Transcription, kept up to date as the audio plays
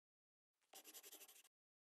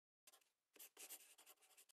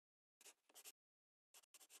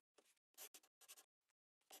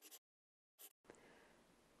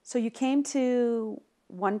So you came to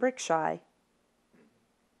One Brick Shy,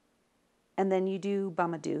 and then you do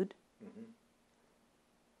Bum a Dude.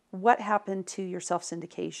 What happened to your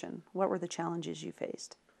self-syndication? What were the challenges you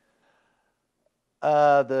faced?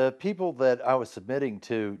 The people that I was submitting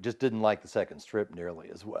to just didn't like the second strip nearly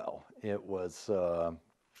as well. It was the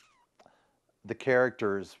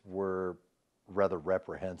characters were rather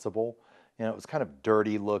reprehensible. You know, it was kind of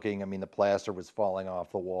dirty looking. I mean, the plaster was falling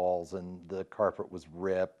off the walls, and the carpet was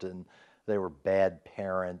ripped, and they were bad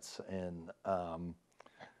parents, and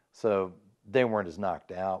so they weren't as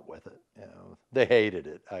knocked out with it. You know, they hated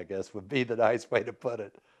it, I guess, would be the nice way to put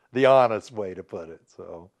it, the honest way to put it.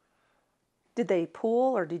 So. Did they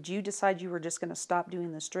pull, or did you decide you were just going to stop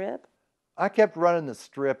doing the strip? I kept running the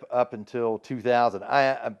strip up until 2000.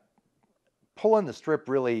 I pulling the strip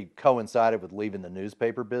really coincided with leaving the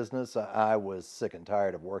newspaper business. I was sick and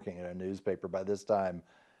tired of working at a newspaper. By this time,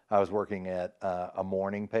 I was working at a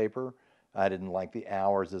morning paper. I didn't like the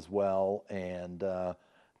hours as well, and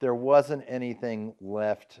there wasn't anything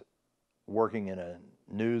left working in a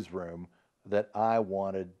newsroom that I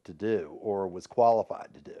wanted to do or was qualified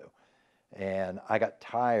to do. And I got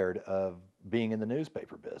tired of being in the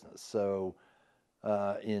newspaper business. So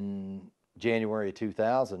in January of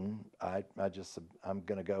 2000, I just said, I'm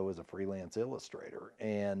going to go as a freelance illustrator.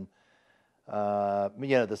 And, you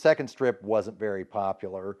know, the second strip wasn't very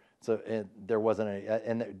popular. So there wasn't any,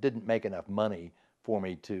 and it didn't make enough money for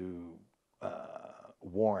me to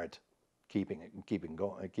warrant keeping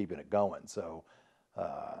it going. So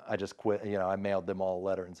I just quit. You know, I mailed them all a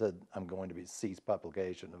letter and said I'm going to be cease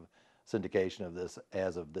publication of syndication of this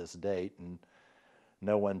as of this date, and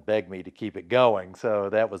no one begged me to keep it going. So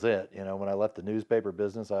that was it. You know, when I left the newspaper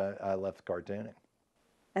business, I left cartooning.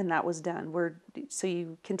 And that was done. So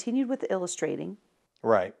you continued with illustrating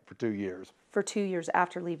Right, for 2 years. for 2 years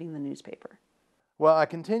after leaving the newspaper. Well, I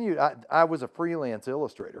continued. I was a freelance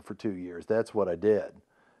illustrator for 2 years. That's what I did.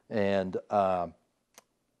 And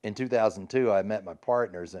in 2002, I met my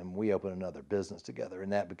partners and we opened another business together.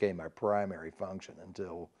 And that became my primary function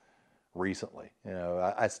until recently. You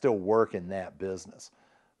know, I still work in that business,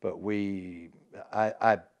 but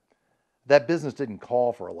that business didn't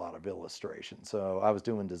call for a lot of illustration. So I was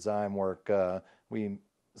doing design work. We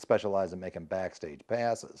specialize in making backstage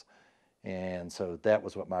passes. And so that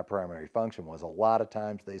was what my primary function was. A lot of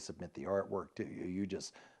times they submit the artwork to you. You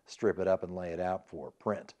just strip it up and lay it out for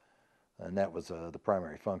print. And that was the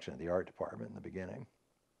primary function of the art department in the beginning.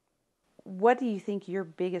 What do you think your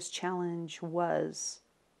biggest challenge was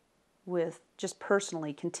with just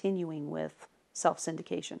personally continuing with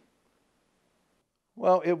self-syndication?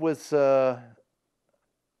 Well, it was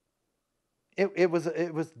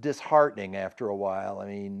disheartening after a while. I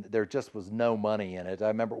mean, there just was no money in it. I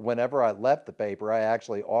remember whenever I left the paper, I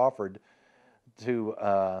actually offered to.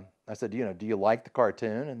 I said, you know, do you like the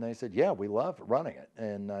cartoon? And they said, yeah, we love running it.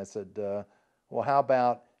 And I said, well, how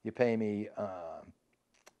about you pay me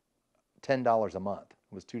 $10 a month?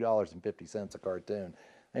 It was $2.50 a cartoon. And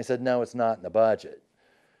they said, no, it's not in the budget.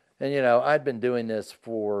 And you know, I'd been doing this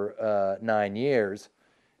for 9 years,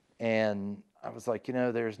 and I was like, you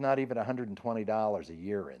know, there's not even $120 a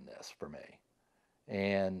year in this for me,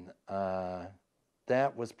 and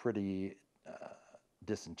that was pretty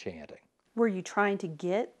disenchanting. Were you trying to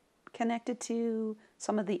get connected to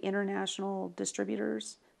some of the international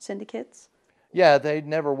distributors, syndicates? Yeah, they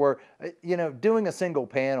never were. You know, doing a single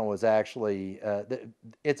panel is actually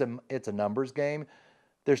it's a numbers game.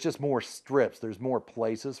 There's just more strips. There's more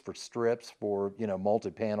places for strips for, you know,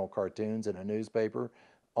 multi-panel cartoons in a newspaper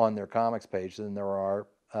on their comics page than there are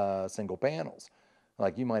single panels.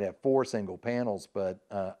 Like you might have 4 single panels, but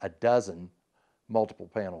a dozen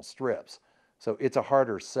multiple panel strips. So it's a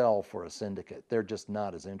harder sell for a syndicate. They're just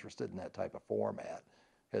not as interested in that type of format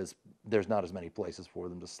because there's not as many places for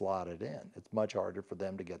them to slot it in. It's much harder for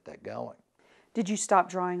them to get that going. Did you stop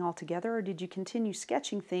drawing altogether, or did you continue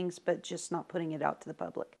sketching things but just not putting it out to the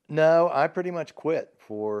public? No, I pretty much quit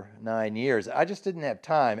for 9 years. I just didn't have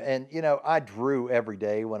time. And, you know, I drew every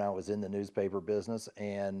day when I was in the newspaper business.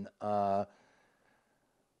 And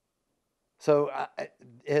so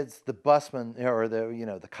it's the busman or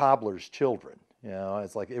the cobbler's children. You know,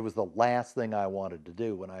 it's like it was the last thing I wanted to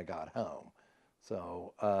do when I got home.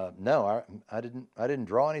 So no, I didn't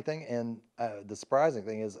draw anything. And the surprising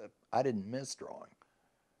thing is I didn't miss drawing.